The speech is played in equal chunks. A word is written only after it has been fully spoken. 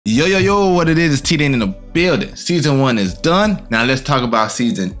Yo, what it is TDN in the building. Season 1 is done. Now let's talk about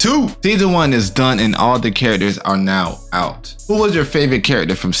season 2. Season 1 is done and all the characters are now out. Who was your favorite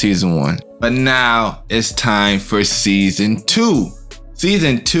character from season 1? But now it's time for season 2.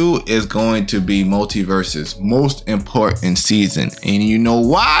 Season 2 is going to be Multiversus' most important season. And you know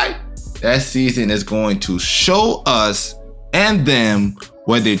why? That season is going to show us and them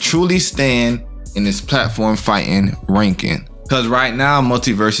where they truly stand in this platform fighting ranking. Because right now,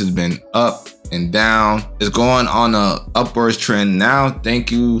 Multiverse has been up and down. It's going on a upwards trend now.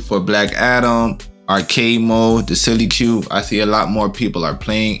 Thank you for Black Adam, arcade mode, the silly cube. I see a lot more people are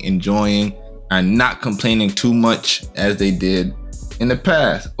playing, enjoying, and not complaining too much as they did in the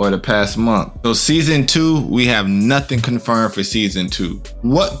past or the past month. So season 2, we have nothing confirmed for season 2.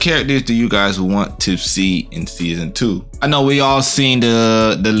 What characters do you guys want to see in season 2? I know we all seen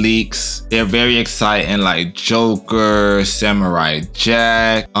the leaks. They're very exciting, like Joker, Samurai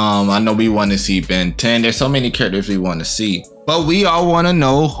Jack. I know we want to see Ben 10. There's so many characters we want to see. But we all want to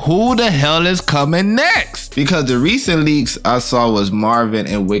know who the hell is coming next. Because the recent leaks I saw was Marvin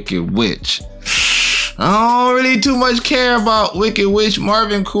and Wicked Witch. I don't really too much care about Wicked Witch.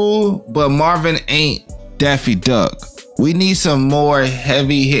 Marvin cool, but Marvin ain't Daffy Duck. We need some more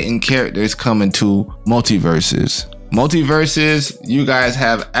heavy hitting characters coming to Multiversus. Multiversus, you guys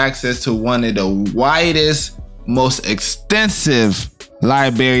have access to one of the widest, most extensive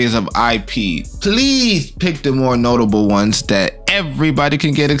libraries of IP. Please pick the more notable ones that everybody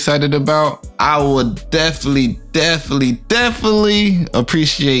can get excited about. I would definitely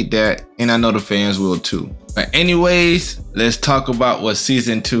appreciate that, and I know the fans will too. But anyways, let's talk about what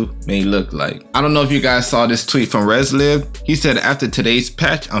season 2 may look like. I don't know if you guys saw this tweet from ResLib. He said, after today's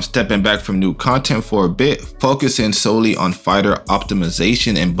patch, I'm stepping back from new content for a bit, focusing solely on fighter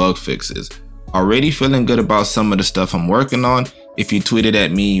optimization and bug fixes. Already feeling good about some of the stuff I'm working on. If you tweeted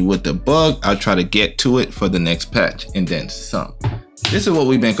at me with the bug, I'll try to get to it for the next patch and then some. This is what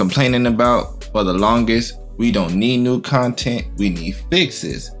we've been complaining about for the longest. We don't need new content, we need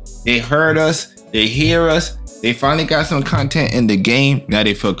fixes. They heard us, they hear us, they finally got some content in the game. Now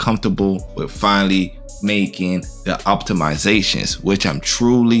they feel comfortable with finally making the optimizations, which I'm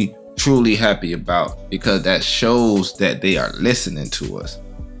truly happy about, because that shows that they are listening to us.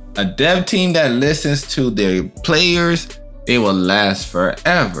 A dev team that listens to their players, they will last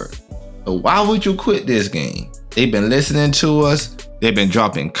forever. So why would you quit this game? They've been listening to us, they've been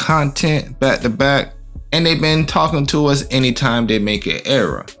dropping content back to back, and they've been talking to us anytime they make an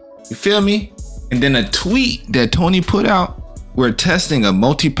error. You feel me? And then a tweet that Tony put out, we're testing a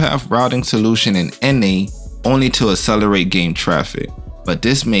multipath routing solution in NA only to accelerate game traffic. But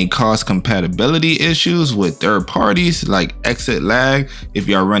this may cause compatibility issues with third parties like exit lag. If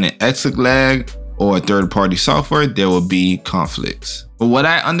you are running exit lag or third-party software, there will be conflicts. But what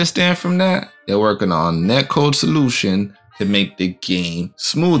I understand from that, they're working on a netcode solution to make the game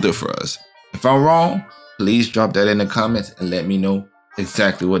smoother for us. If I'm wrong, please drop that in the comments and let me know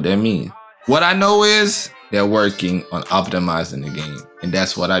exactly what that means. What I know is they're working on optimizing the game, and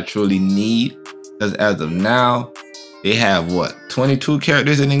that's what I truly need, because as of now, they have what, 22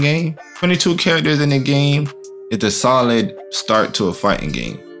 characters in the game? 22 characters in the game is a solid start to a fighting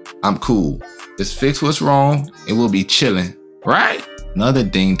game. I'm cool. Just fix what's wrong and we'll be chilling, right? Another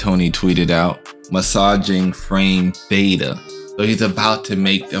thing Tony tweeted out, massaging frame beta. So he's about to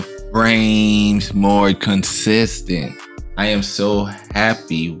make the frames more consistent. I am so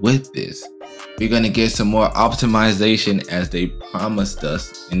happy with this. We're gonna get some more optimization as they promised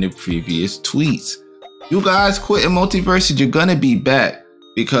us in the previous tweets. You guys quit in Multiversus, you're gonna be back,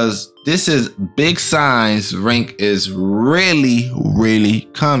 because this is big signs rank is really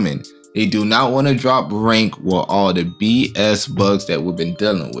coming. They do not want to drop rank with all the BS bugs that we've been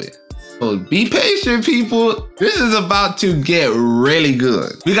dealing with. So be patient, people. This is about to get really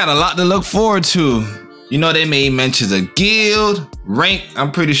good. We got a lot to look forward to. You know, they made mentions of guild, rank.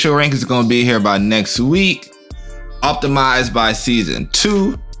 I'm pretty sure rank is gonna be here by next week. Optimized by season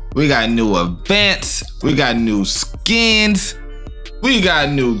 2. We got new events, we got new skins, we got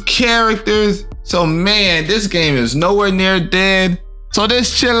new characters. So man, this game is nowhere near dead. So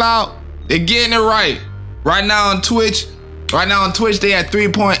just chill out. They're getting it right. Right now on Twitch, they at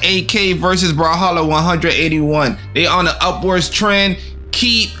 3.8K versus Brawlhalla 181. They on the upwards trend.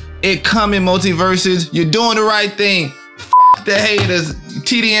 Keep it coming, Multiversus. You're doing the right thing. F the haters.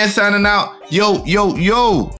 TDN signing out. Yo.